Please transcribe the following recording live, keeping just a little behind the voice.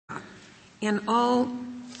in all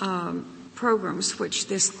programs which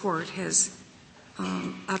this Court has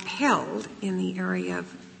upheld in the area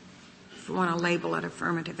of, if you want to label it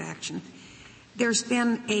affirmative action, there's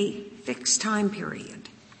been a fixed time period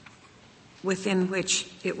within which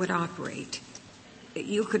it would operate.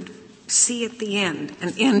 You could see at the end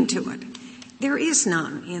an end to it. There is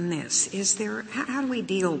none in this. Is there? How do we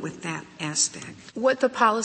deal with that aspect? What the policy